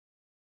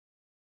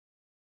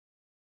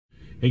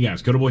Hey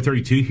guys,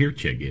 CodaBoy32 here.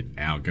 Check it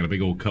out. Got a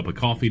big old cup of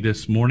coffee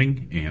this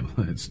morning, and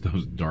it's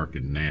dark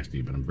and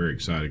nasty, but I'm very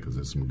excited because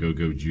it's some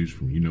go-go juice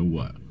from you know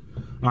what.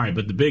 All right,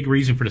 but the big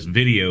reason for this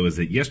video is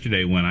that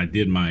yesterday when I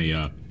did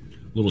my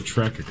little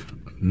trek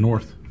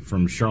north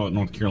from Charlotte,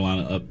 North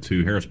Carolina up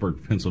to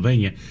Harrisburg,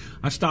 Pennsylvania,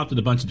 I stopped at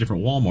a bunch of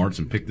different Walmarts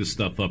and picked this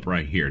stuff up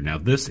right here. Now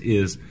this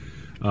is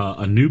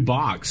a new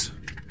box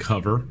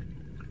cover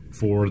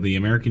for the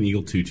American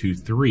Eagle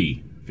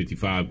 223.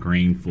 55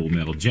 grain full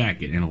metal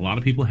jacket, and a lot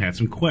of people had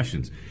some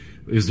questions.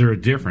 Is there a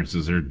difference?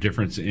 Is there a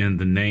difference in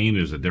the name?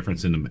 There's a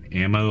difference in the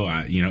ammo?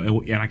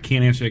 And I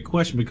can't answer that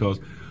question because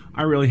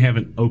I really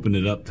haven't opened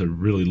it up to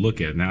really look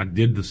at it. Now I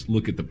did this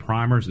look at the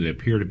primers; they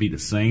appear to be the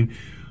same.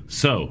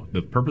 So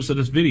the purpose of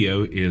this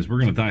video is we're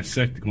going to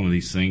dissect one of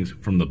these things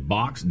from the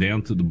box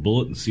down to the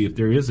bullet and see if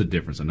there is a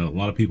difference. I know a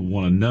lot of people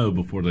want to know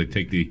before they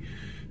take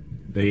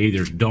they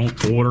either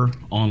don't order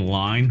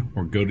online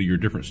or go to your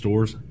different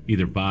stores,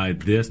 either buy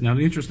this. Now,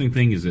 the interesting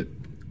thing is that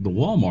the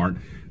Walmart,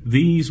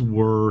 these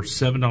were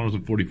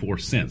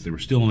 $7.44. They were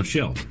still on the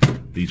shelf.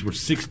 These were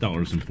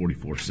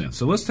 $6.44.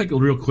 So let's take a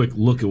real quick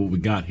look at what we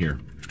got here.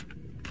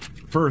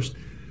 First,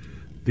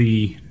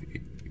 if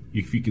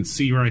you can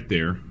see right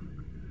there,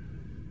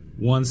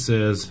 one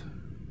says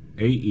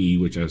AE,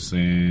 which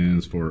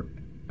stands for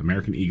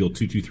American Eagle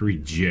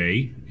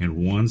 223J, and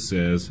one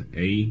says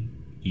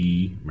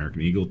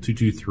American Eagle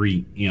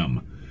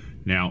 223M.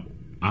 Now,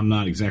 I'm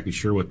not exactly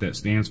sure what that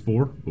stands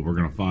for, but we're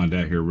going to find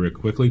out here real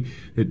quickly.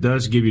 It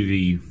does give you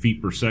the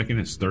feet per second.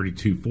 It's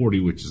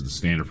 3240, which is the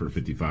standard for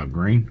 55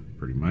 grain,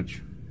 pretty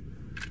much.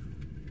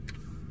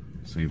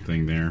 Same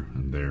thing there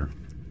and there.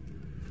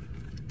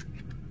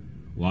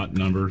 Lot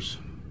numbers.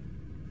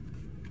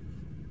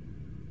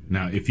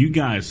 Now, if you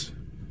guys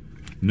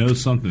know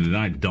something that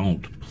I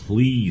don't,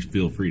 please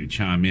feel free to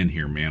chime in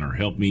here, man, or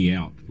help me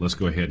out. Let's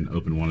go ahead and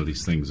open one of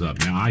these things up.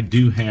 Now, I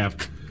do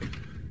have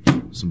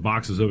some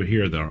boxes over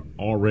here that are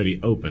already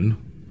open,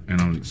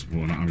 and I'm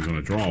going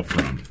to draw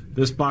from.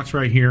 This box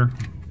right here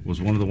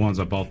was one of the ones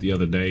I bought the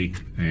other day,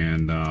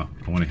 and I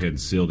went ahead and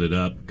sealed it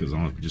up because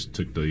I just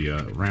took the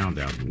round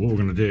out. But what we're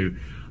going to do,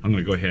 I'm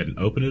going to go ahead and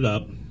open it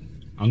up.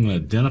 I'm going to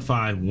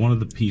identify one of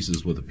the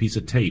pieces with a piece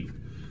of tape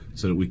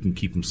so that we can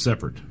keep them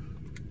separate.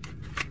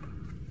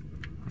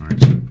 All right,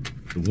 so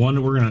the one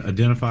that we're going to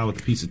identify with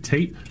a piece of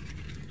tape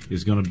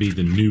is going to be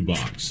the new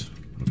box.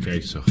 Okay,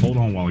 so hold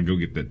on while I go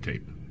get that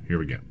tape. Here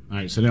we go. All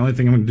right, so the only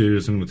thing I'm going to do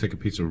is I'm going to take a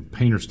piece of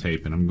painter's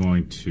tape and I'm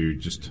going to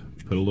just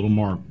put a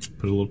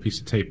little piece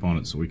of tape on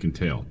it so we can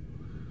tell.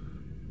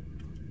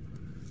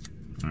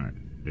 All right,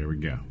 there we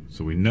go.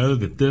 So we know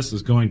that this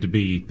is going to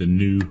be the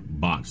new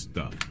box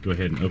stuff. Go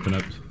ahead and open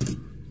up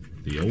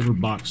the older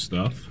box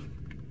stuff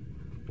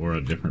or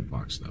a different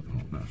box stuff. I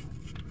don't know.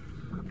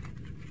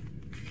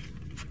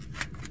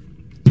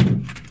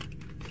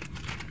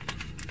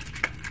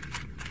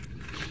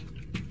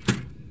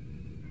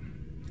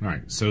 All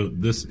right, so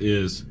this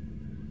is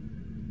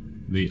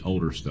the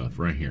older stuff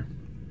right here.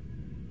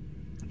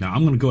 Now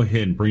I'm going to go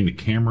ahead and bring the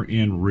camera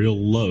in real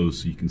low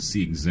so you can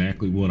see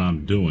exactly what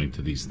I'm doing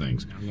to these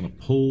things. I'm going to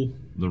pull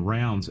the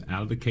rounds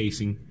out of the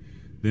casing.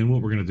 Then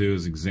what we're going to do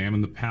is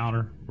examine the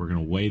powder. We're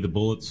going to weigh the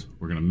bullets.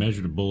 We're going to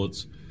measure the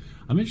bullets.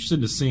 I'm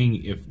interested in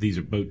seeing if these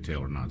are boat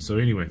tail or not. So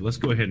anyway, let's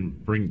go ahead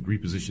and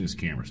reposition this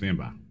camera. Stand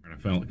by. I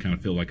kind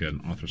of feel like an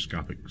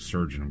arthroscopic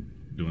surgeon. I'm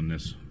doing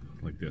this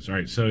like this. All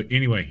right, so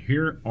anyway,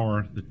 here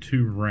are the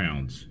two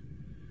rounds,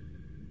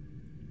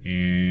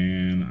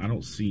 and I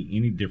don't see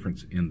any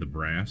difference in the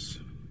brass.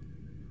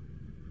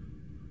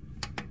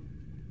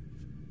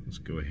 Let's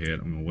go ahead.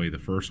 I'm going to weigh the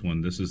first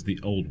one. This is the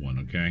old one,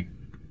 okay?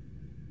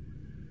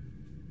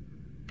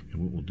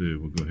 And what we'll do,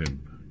 we'll go ahead,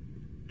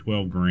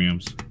 12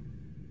 grams.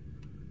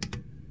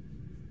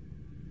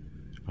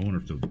 I wonder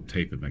if the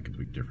tape would make a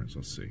big difference.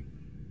 Let's see.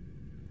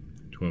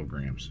 12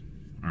 grams.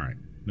 All right,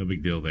 no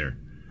big deal there.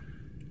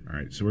 All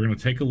right, so we're going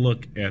to take a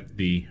look at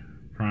the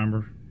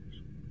primer.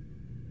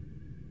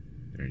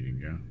 There you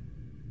go.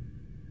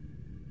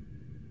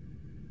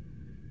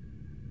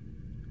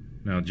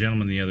 Now, a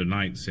gentleman the other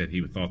night said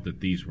he thought that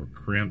these were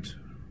crimped.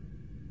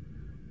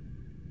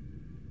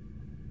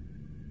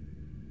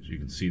 As you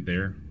can see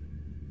there,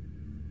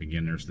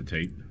 again, there's the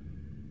tape.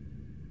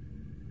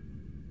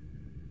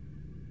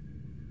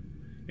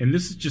 And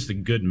this is just a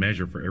good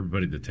measure for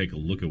everybody to take a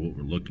look at what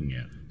we're looking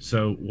at.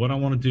 So what I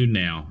want to do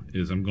now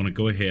is I'm going to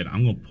go ahead,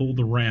 I'm going to pull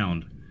the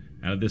round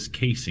out of this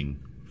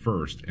casing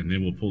first, and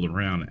then we'll pull the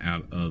round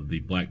out of the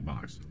black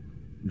box.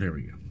 There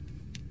we go.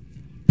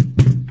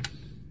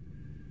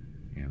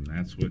 And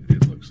that's what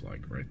it looks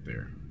like right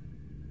there.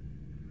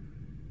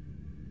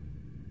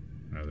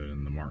 Other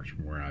than the marks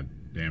from where I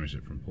damaged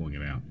it from pulling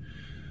it out.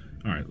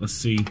 All right, let's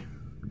see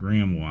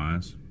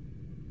gram-wise.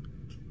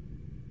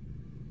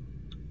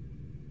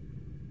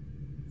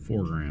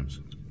 4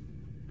 grams.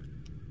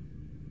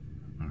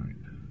 All right.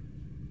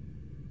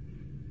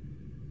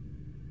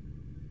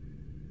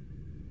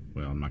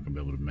 Well, I'm not going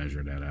to be able to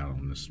measure that out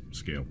on this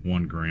scale.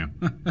 1 gram.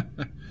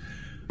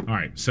 All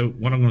right, so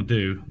what I'm going to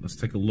do, let's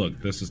take a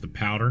look. This is the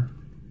powder.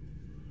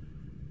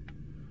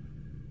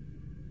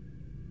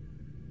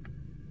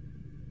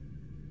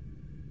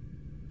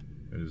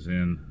 is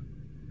in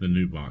the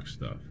new box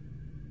stuff.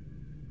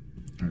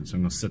 All right, so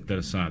I'm going to set that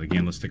aside.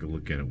 Again, let's take a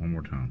look at it one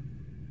more time.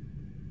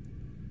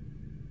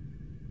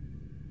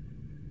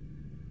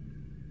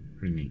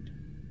 Pretty neat.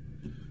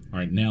 All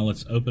right, now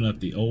let's open up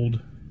the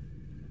old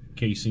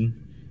casing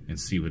and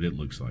see what it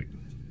looks like.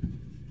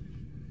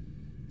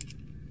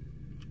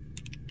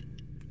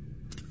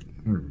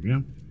 There we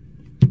go.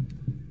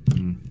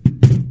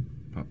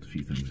 Popped a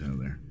few things out of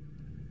there.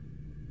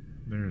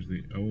 There's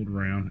the old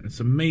round. It's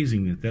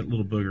amazing that that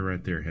little booger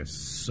right there has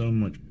so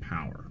much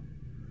power.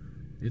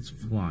 It's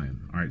flying.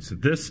 All right, so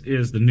this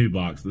is the new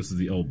box. This is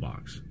the old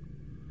box.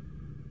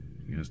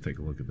 You guys take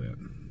a look at that.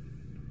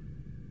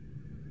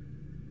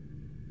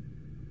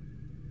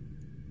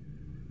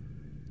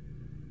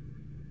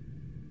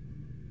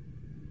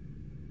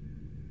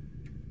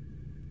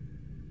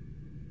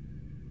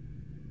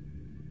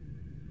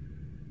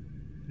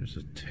 There's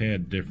a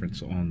tad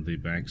difference on the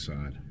back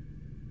side.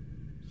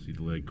 See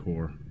the leg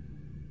core.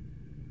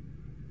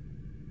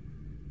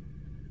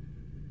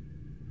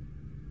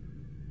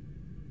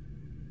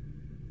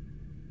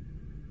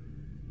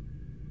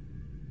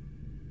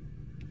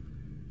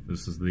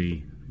 This is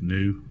the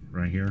new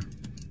right here.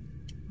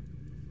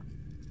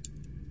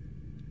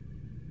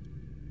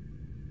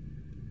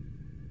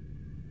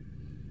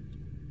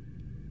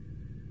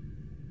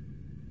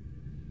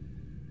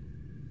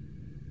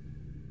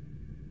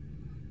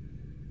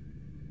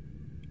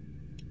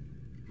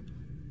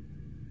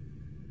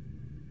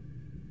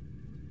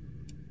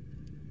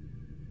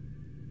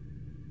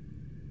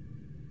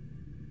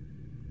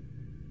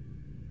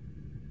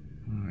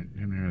 Alright,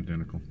 and they're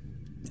identical.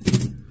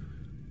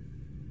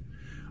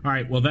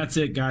 Alright, well that's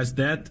it guys.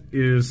 That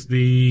is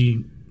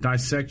the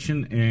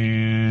dissection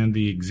and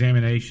the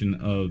examination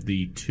of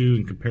the two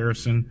in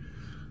comparison,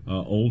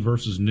 old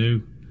versus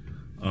new.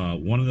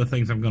 One of the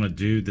things I'm going to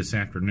do this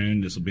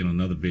afternoon, this will be in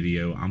another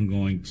video, I'm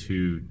going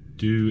to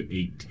do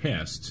a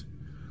test.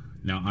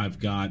 Now I've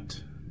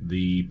got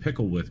the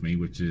Pickle with me,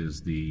 which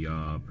is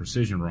the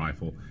precision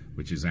rifle,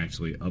 which is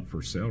actually up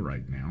for sale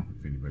right now,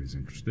 if anybody's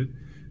interested.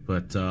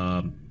 But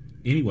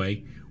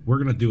anyway, we're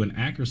going to do an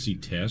accuracy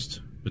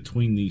test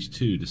between these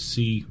two to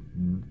see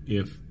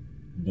if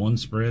one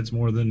spreads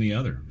more than the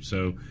other.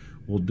 So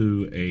we'll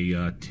do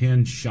a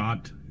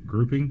 10-shot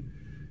grouping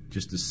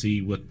just to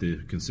see what the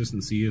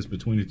consistency is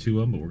between the two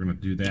of them, but we're going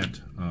to do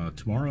that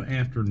tomorrow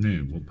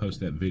afternoon. We'll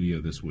post that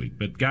video this week.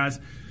 But guys,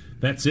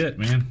 that's it,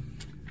 man.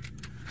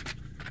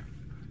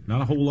 Not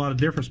a whole lot of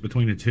difference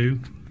between the two,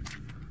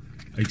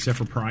 except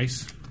for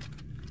price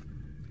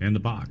and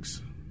the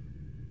box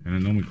and the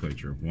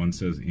nomenclature. One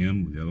says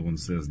M, the other one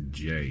says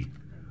J.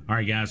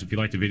 Alright guys, if you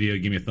liked the video,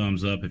 give me a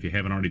thumbs up. If you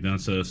haven't already done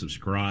so,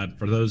 subscribe.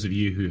 For those of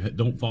you who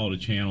don't follow the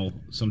channel,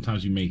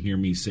 sometimes you may hear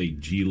me say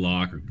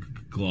G-Lock or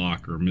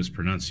Glock or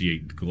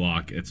mispronunciate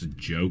Glock. It's a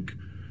joke.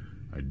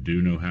 I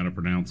do know how to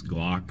pronounce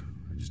Glock.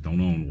 I just don't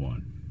own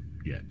one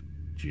yet.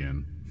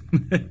 Jen.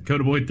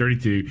 Codaboy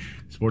 32.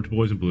 Support the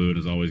boys in blue. And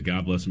as always,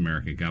 God bless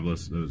America. God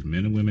bless those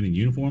men and women in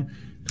uniform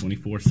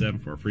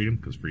 24/7 for our freedom,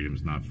 because freedom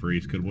is not free.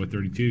 It's Codaboy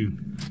 32. You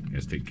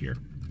guys take care.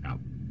 Out.